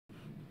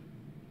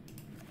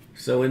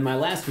So in my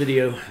last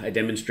video, I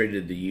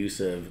demonstrated the use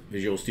of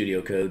Visual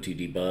Studio Code to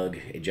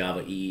debug a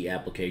Java EE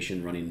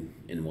application running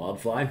in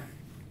Wildfly.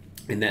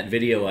 In that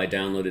video, I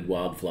downloaded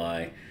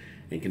Wildfly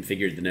and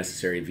configured the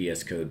necessary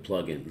VS Code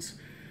plugins.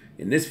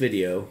 In this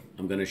video,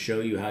 I'm going to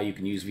show you how you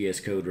can use VS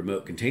Code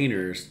remote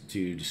containers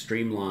to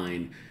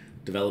streamline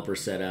developer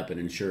setup and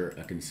ensure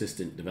a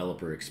consistent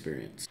developer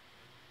experience.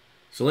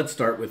 So let's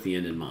start with the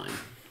end in mind.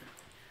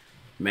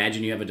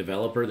 Imagine you have a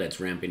developer that's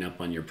ramping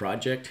up on your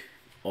project.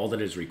 All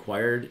that is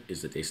required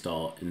is that they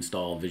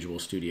install Visual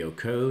Studio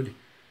Code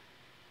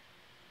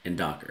and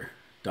Docker.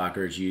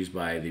 Docker is used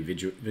by the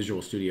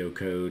Visual Studio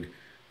Code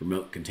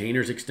remote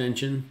containers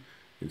extension,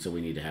 and so we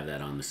need to have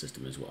that on the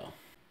system as well.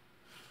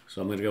 So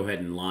I'm going to go ahead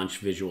and launch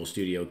Visual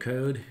Studio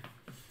Code.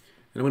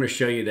 And I'm going to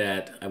show you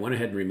that I went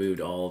ahead and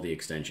removed all the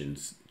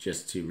extensions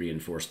just to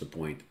reinforce the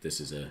point that this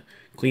is a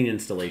clean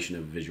installation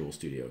of Visual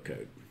Studio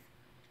Code.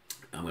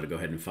 I'm going to go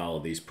ahead and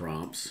follow these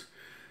prompts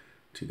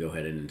to go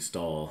ahead and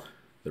install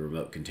the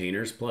remote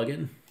containers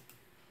plugin.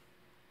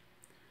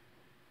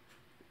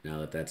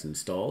 Now that that's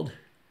installed,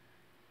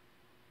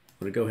 I'm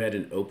going to go ahead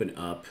and open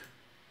up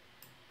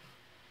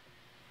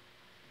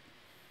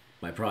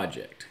my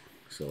project.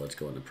 So let's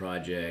go into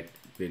project,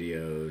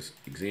 videos,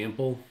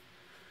 example.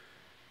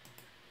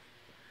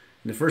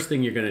 And the first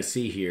thing you're going to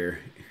see here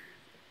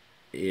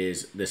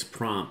is this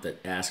prompt that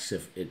asks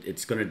if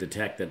it's going to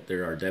detect that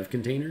there are dev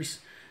containers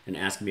and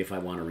ask me if I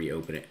want to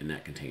reopen it in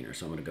that container.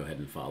 So I'm going to go ahead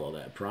and follow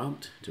that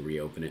prompt to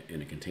reopen it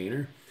in a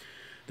container.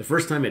 The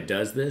first time it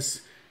does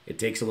this, it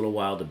takes a little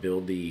while to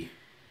build the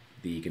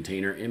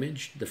container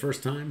image the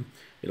first time.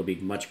 It'll be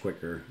much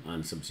quicker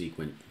on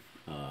subsequent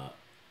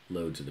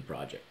loads of the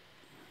project.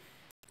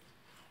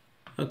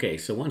 Okay,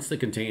 so once the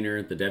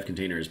dev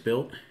container is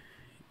built,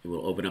 it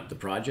will open up the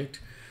project.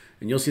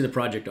 And you'll see the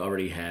project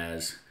already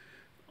has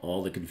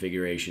all the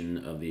configuration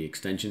of the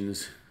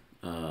extensions,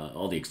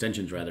 all the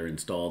extensions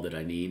installed that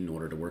I need in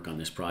order to work on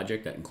this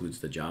project. That includes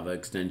the Java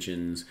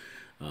extensions,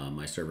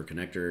 my server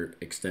connector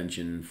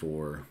extension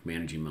for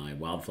managing my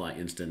Wildfly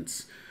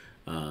instance.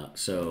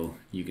 So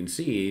you can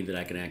see that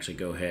I can actually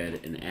go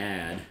ahead and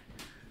add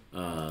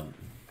a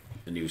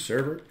new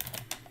server.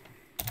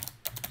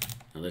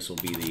 Now this will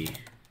be the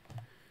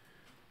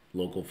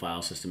local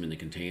file system in the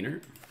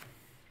container.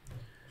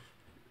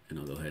 And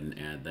I'll go ahead and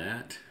add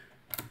that.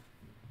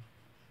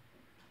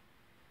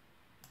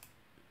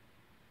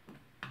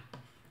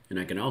 And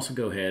I can also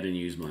go ahead and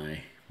use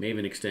my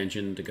Maven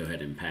extension to go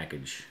ahead and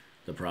package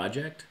the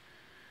project.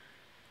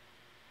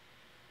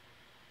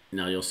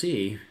 Now you'll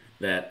see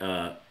that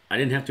I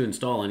didn't have to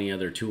install any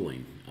other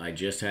tooling. I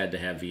just had to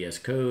have VS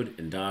Code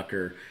and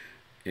Docker.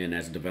 And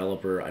as a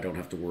developer, I don't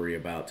have to worry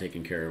about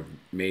taking care of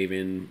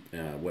Maven,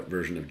 what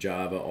version of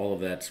Java. All of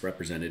that's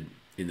represented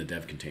in the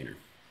dev container.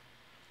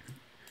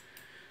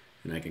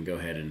 And I can go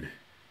ahead and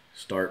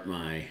start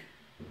my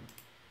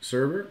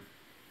server.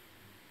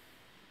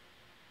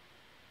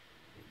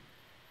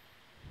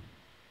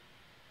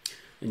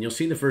 And you'll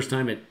see the first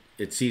time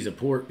it sees a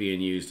port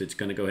being used, it's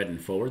going to go ahead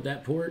and forward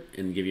that port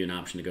and give you an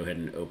option to go ahead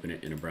and open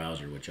it in a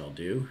browser, which I'll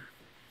do.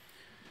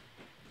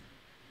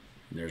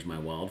 And there's my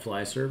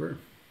Wildfly server.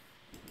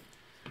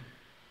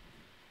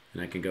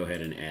 And I can go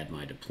ahead and add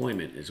my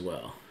deployment as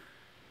well.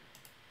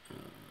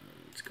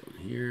 Let's go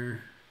in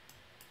here.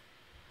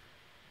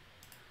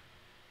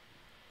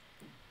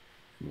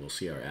 And we'll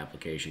see our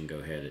application go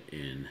ahead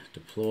and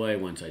deploy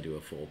once I do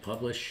a full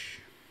publish.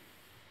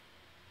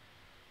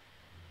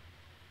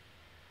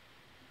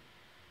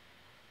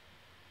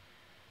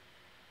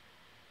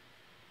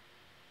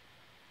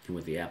 And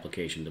with the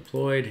application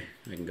deployed,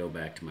 I can go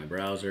back to my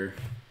browser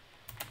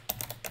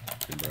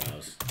and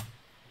browse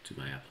to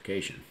my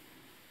application.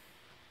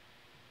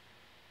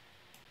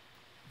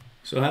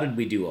 So how did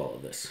we do all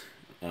of this?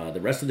 The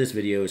rest of this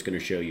video is going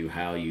to show you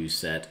how you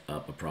set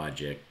up a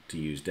project to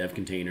use dev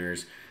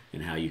containers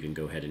and how you can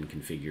go ahead and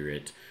configure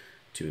it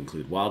to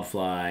include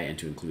Wildfly and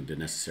to include the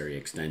necessary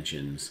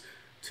extensions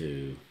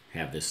to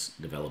have this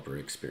developer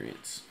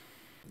experience.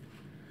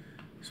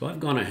 So I've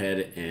gone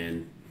ahead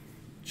and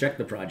checked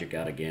the project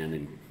out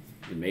again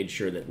and made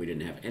sure that we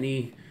didn't have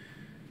any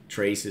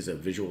traces of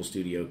Visual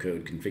Studio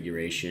Code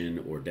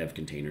configuration or dev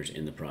containers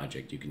in the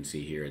project. You can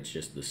see here it's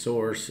just the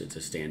source. It's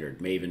a standard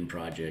Maven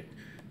project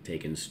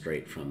taken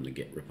straight from the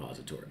Git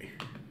repository.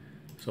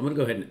 So I'm going to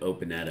go ahead and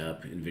open that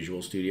up in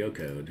Visual Studio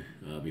Code.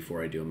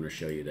 Before I do, I'm going to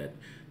show you that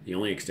the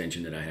only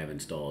extension that I have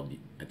installed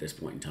at this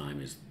point in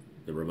time is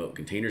the remote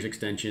containers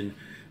extension.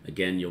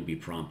 Again, you'll be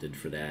prompted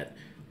for that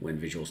when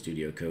Visual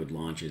Studio Code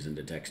launches and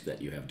detects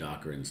that you have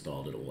Docker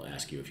installed. It will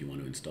ask you if you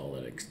want to install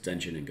that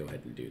extension, and go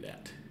ahead and do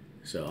that.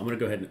 So I'm going to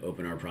go ahead and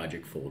open our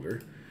project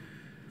folder.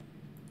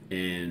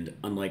 And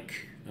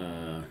unlike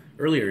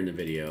earlier in the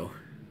video,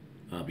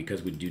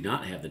 because we do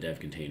not have the dev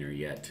container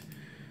yet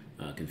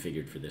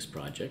configured for this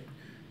project,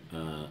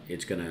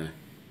 it's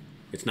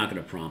not going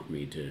to prompt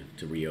me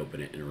to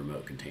reopen it in a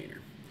remote container.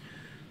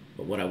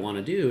 But what I want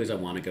to do is I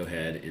want to go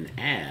ahead and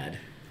add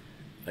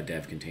a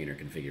dev container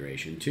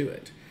configuration to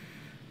it.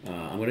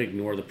 I'm going to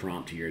ignore the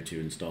prompt here to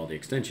install the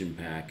extension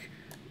pack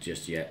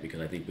just yet because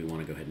I think we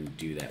want to go ahead and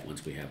do that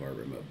once we have our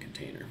remote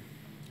container.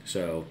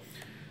 So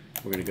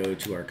we're going to go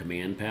to our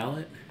command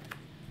palette,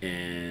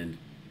 and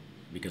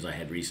because I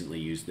had recently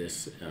used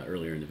this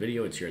earlier in the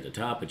video, it's here at the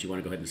top, but you want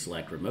to go ahead and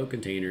select remote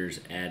containers,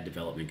 add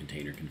development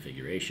container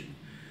configuration.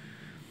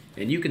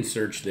 And you can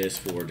search this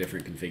for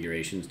different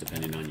configurations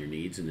depending on your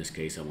needs. In this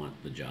case, I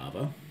want the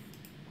Java.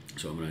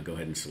 So I'm going to go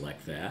ahead and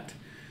select that.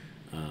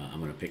 I'm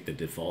going to pick the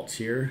defaults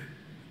here.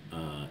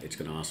 It's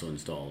going to also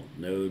install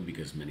Node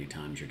because many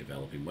times you're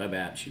developing web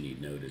apps, you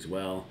need Node as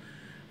well.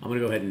 I'm going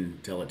to go ahead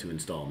and tell it to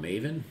install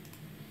Maven.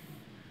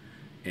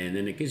 And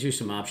then it gives you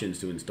some options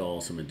to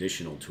install some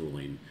additional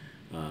tooling.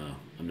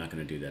 I'm not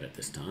going to do that at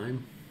this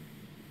time.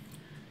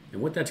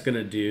 And what that's going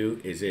to do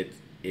is it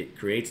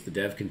creates the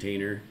dev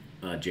container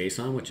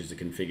JSON, which is a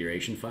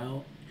configuration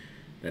file.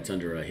 That's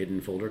under a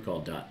hidden folder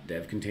called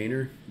 .dev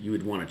container. You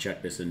would want to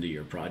check this into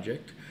your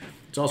project.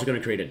 It's also going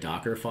to create a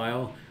Docker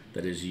file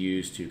that is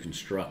used to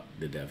construct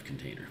the dev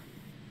container.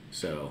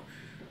 So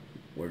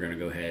we're going to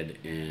go ahead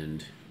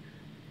and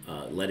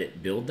let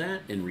it build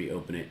that and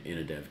reopen it in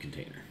a dev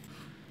container.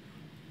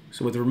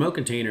 So with remote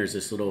containers,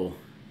 this little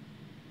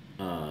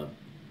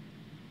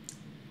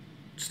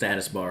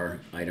status bar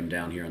item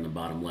down here on the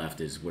bottom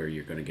left is where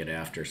you're going to get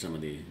after some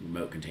of the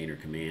remote container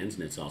commands,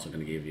 and it's also going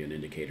to give you an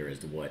indicator as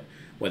to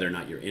whether or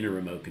not you're in a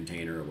remote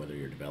container or whether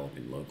you're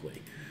developing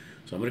locally.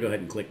 So I'm going to go ahead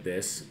and click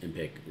this and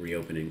pick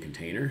reopen in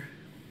container.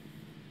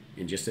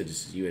 And just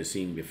as you had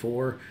seen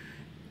before,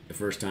 the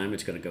first time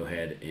it's going to go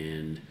ahead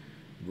and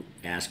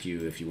ask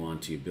you if you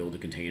want to build a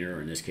container,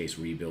 or in this case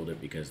rebuild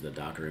it because the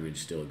Docker image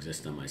still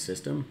exists on my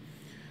system.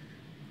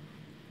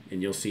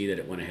 And you'll see that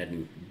it went ahead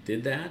and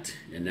did that,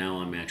 and now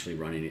I'm actually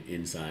running it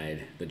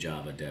inside the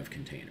Java dev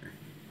container.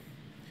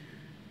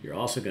 You're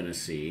also going to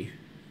see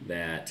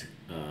that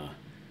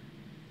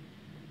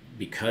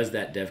because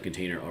that dev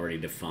container already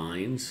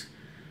defines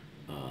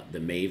the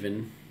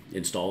Maven,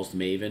 installs the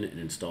Maven and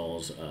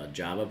installs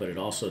Java, but it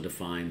also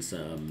defines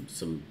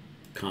some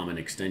common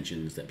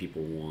extensions that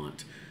people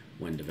want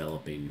when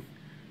developing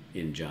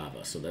in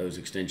Java. So those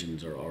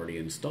extensions are already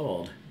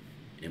installed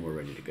and we're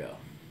ready to go.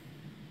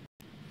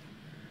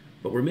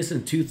 But we're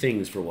missing two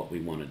things for what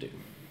we want to do.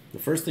 The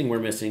first thing we're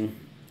missing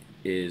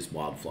is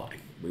Wildfly.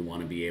 We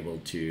want to be able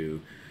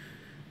to,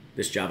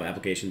 this Java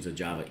application is a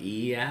Java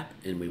EE app,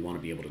 and we want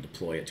to be able to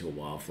deploy it to a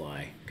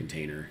Wildfly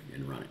container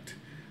and run it.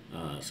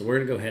 So we're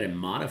going to go ahead and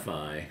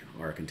modify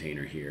our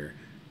container here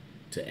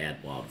to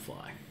add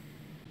Wildfly.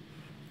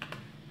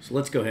 So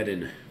let's go ahead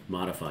and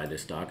modify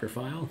this Docker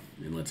file,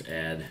 and let's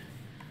add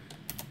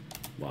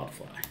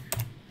Wildfly.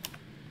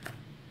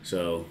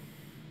 So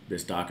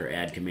this Docker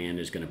add command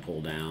is going to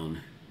pull down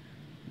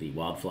the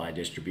Wildfly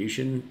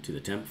distribution to the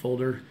temp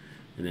folder,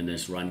 and then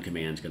this run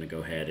command is going to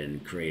go ahead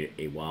and create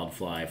a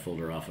Wildfly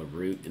folder off of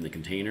root in the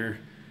container,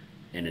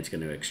 and it's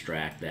going to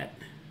extract that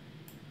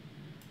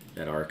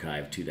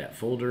archive to that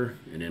folder,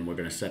 and then we're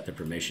going to set the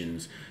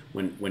permissions.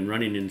 When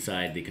running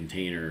inside the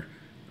container,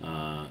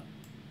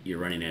 you're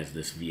running as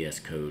this VS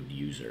Code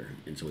user,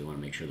 and so we want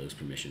to make sure those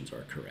permissions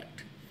are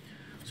correct.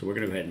 So we're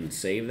going to go ahead and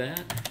save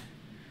that,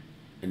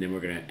 and then we're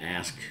going to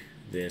ask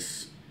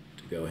this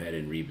to go ahead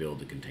and rebuild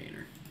the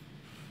container.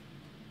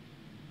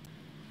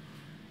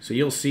 So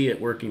you'll see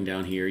it working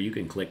down here. You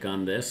can click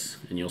on this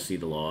and you'll see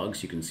the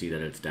logs. You can see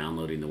that it's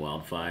downloading the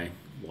Wildfly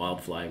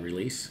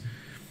release,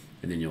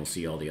 and then you'll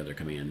see all the other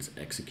commands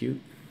execute.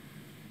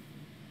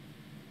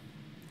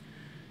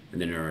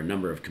 And then there are a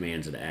number of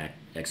commands that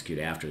execute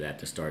after that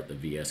to start the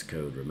VS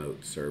Code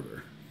remote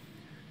server.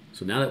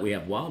 So now that we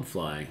have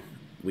Wildfly,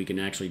 we can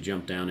actually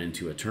jump down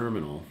into a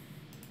terminal.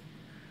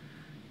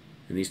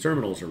 And these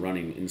terminals are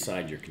running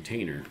inside your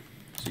container,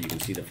 so you can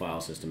see the file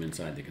system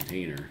inside the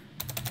container.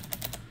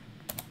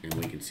 And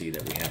we can see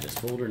that we have this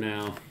folder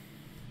now,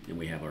 and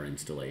we have our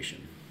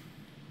installation.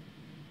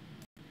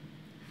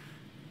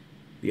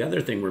 The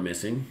other thing we're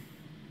missing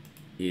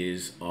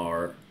is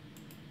our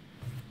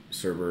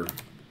server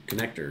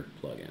connector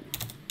plugin.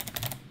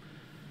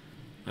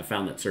 I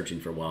found that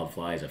searching for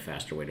Wildfly is a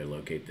faster way to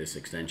locate this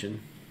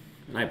extension.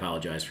 And I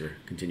apologize for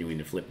continuing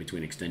to flip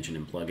between extension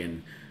and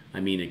plugin. I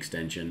mean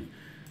extension.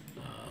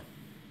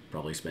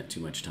 Probably spent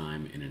too much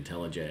time in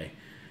IntelliJ.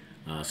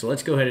 So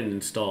let's go ahead and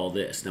install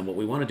this. Now what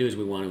we want to do is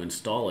we want to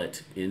install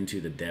it into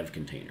the dev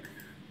container.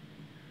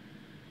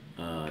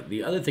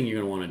 The other thing you're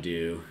going to want to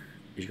do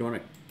is you're going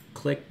to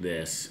click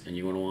this and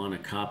you're going to want to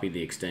copy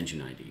the extension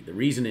ID. The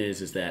reason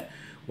is that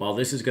while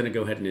this is going to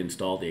go ahead and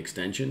install the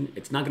extension,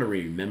 it's not going to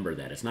remember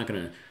that. It's not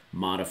going to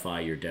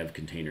modify your dev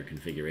container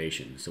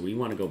configuration. So we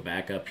want to go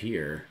back up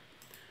here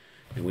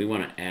and we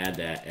want to add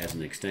that as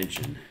an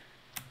extension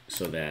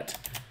so that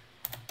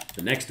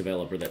the next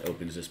developer that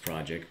opens this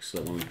project, so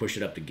that when we push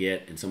it up to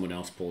Git and someone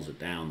else pulls it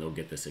down, they'll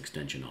get this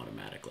extension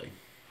automatically.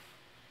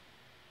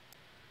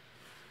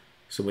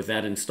 So with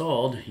that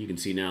installed, you can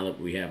see now that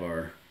we have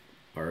our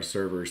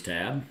servers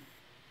tab,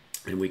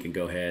 and we can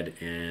go ahead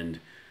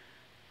and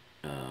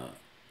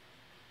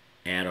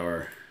add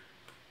our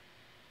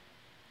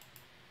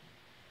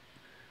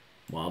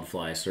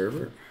Wildfly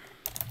server.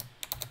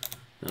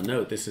 Now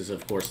note, this is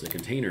of course the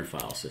container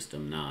file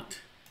system, not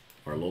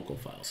our local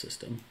file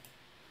system.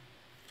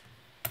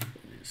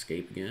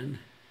 Escape again.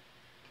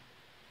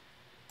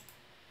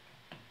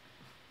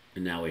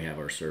 And now we have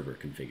our server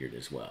configured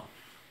as well.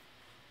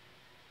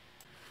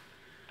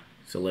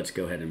 So let's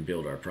go ahead and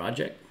build our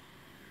project.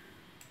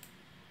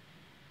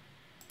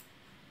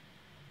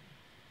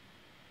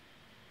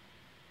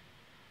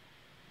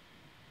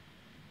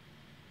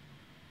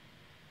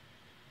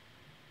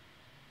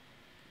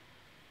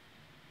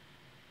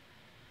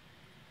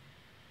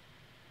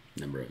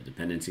 Number of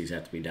dependencies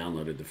have to be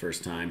downloaded the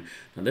first time.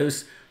 Now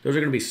those are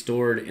going to be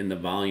stored in the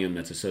volume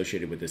that's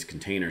associated with this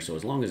container. So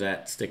as long as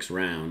that sticks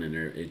around, and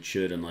it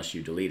should unless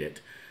you delete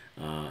it,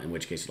 in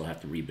which case it'll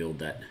have to rebuild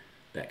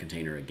that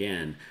container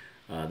again.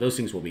 Those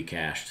things will be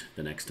cached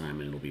the next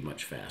time, and it'll be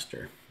much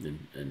faster.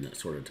 And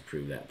sort of to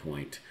prove that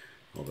point,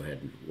 I'll go ahead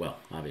and, well,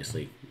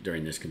 obviously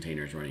during this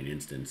container's running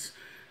instance,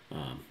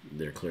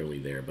 they're clearly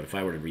there. But if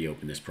I were to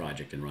reopen this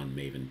project and run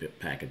Maven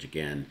package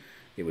again,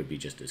 it would be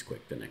just as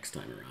quick the next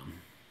time around.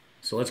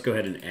 So let's go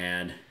ahead and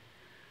add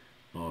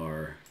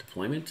our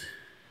deployment.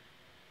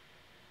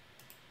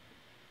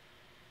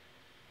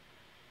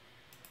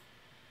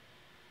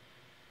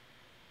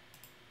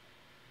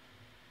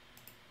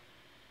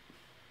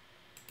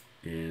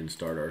 And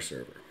start our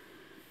server.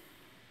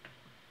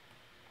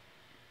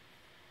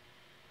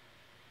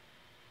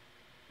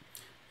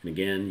 And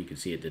again, you can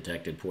see it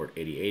detected port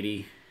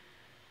 8080,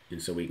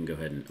 and so we can go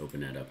ahead and open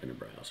that up in a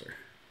browser.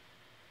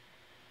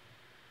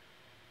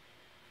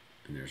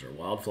 And there's our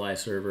Wildfly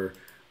server.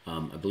 I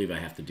believe I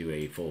have to do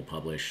a full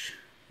publish.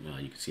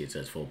 You can see it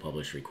says full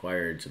publish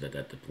required, so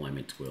that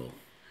deployment will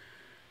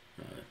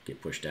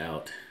get pushed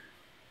out.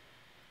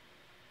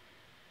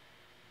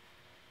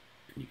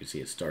 And you can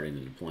see it's starting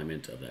the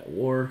deployment of that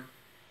war.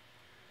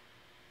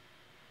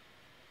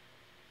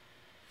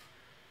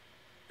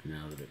 And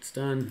now that it's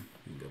done,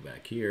 we can go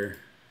back here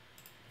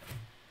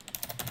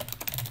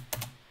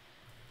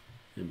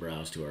and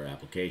browse to our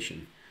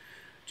application.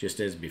 Just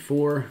as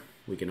before,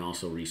 we can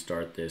also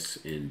restart this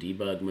in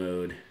debug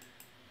mode.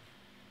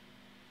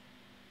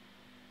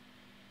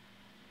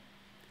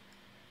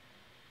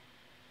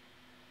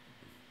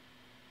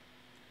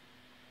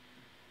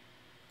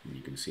 And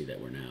you can see that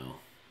we're now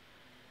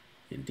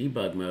in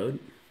debug mode.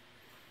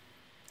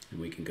 And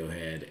we can go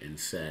ahead and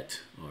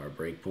set our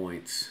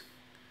breakpoints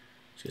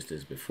just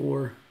as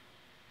before.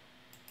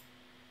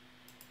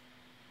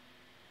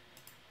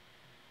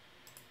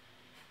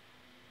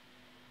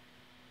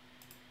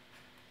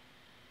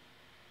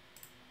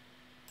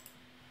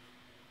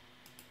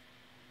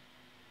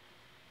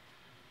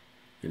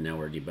 And now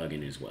we're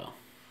debugging as well.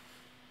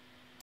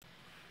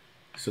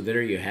 So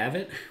there you have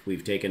it.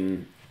 We've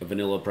taken a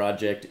vanilla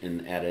project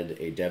and added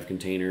a dev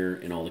container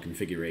and all the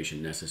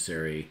configuration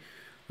necessary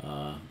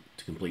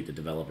to complete the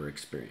developer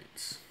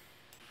experience.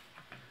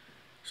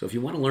 So if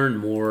you want to learn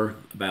more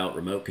about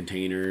remote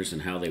containers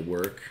and how they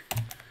work,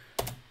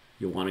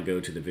 you'll want to go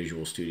to the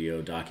Visual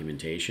Studio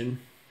documentation,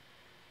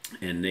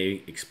 and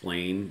they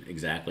explain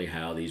exactly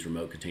how these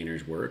remote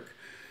containers work.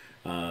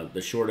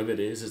 The short of it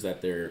is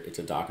that it's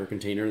a Docker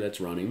container that's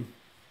running.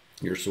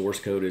 Your source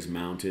code is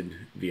mounted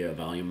via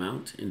volume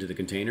mount into the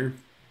container.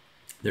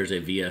 There's a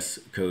VS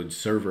Code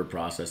server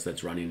process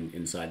that's running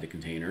inside the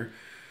container.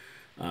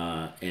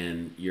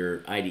 And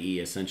your IDE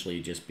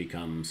essentially just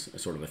becomes a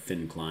sort of a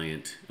thin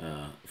client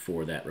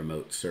for that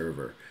remote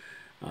server.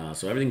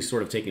 So everything's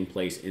sort of taking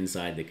place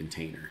inside the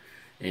container.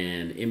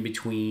 And in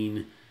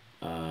between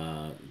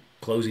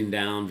closing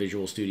down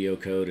Visual Studio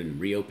Code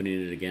and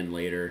reopening it again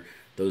later,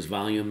 those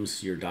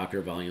volumes, your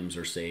Docker volumes,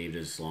 are saved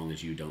as long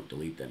as you don't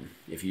delete them.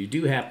 If you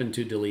do happen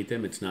to delete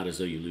them, it's not as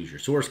though you lose your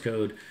source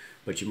code,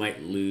 but you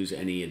might lose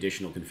any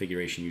additional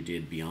configuration you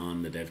did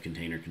beyond the dev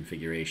container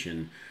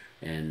configuration,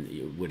 and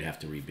you would have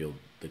to rebuild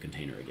the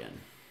container again.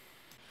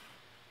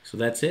 So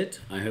that's it.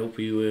 I hope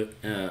you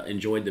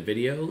enjoyed the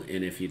video,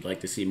 and if you'd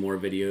like to see more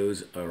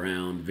videos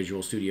around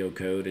Visual Studio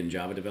Code and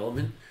Java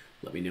development,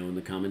 let me know in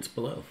the comments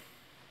below.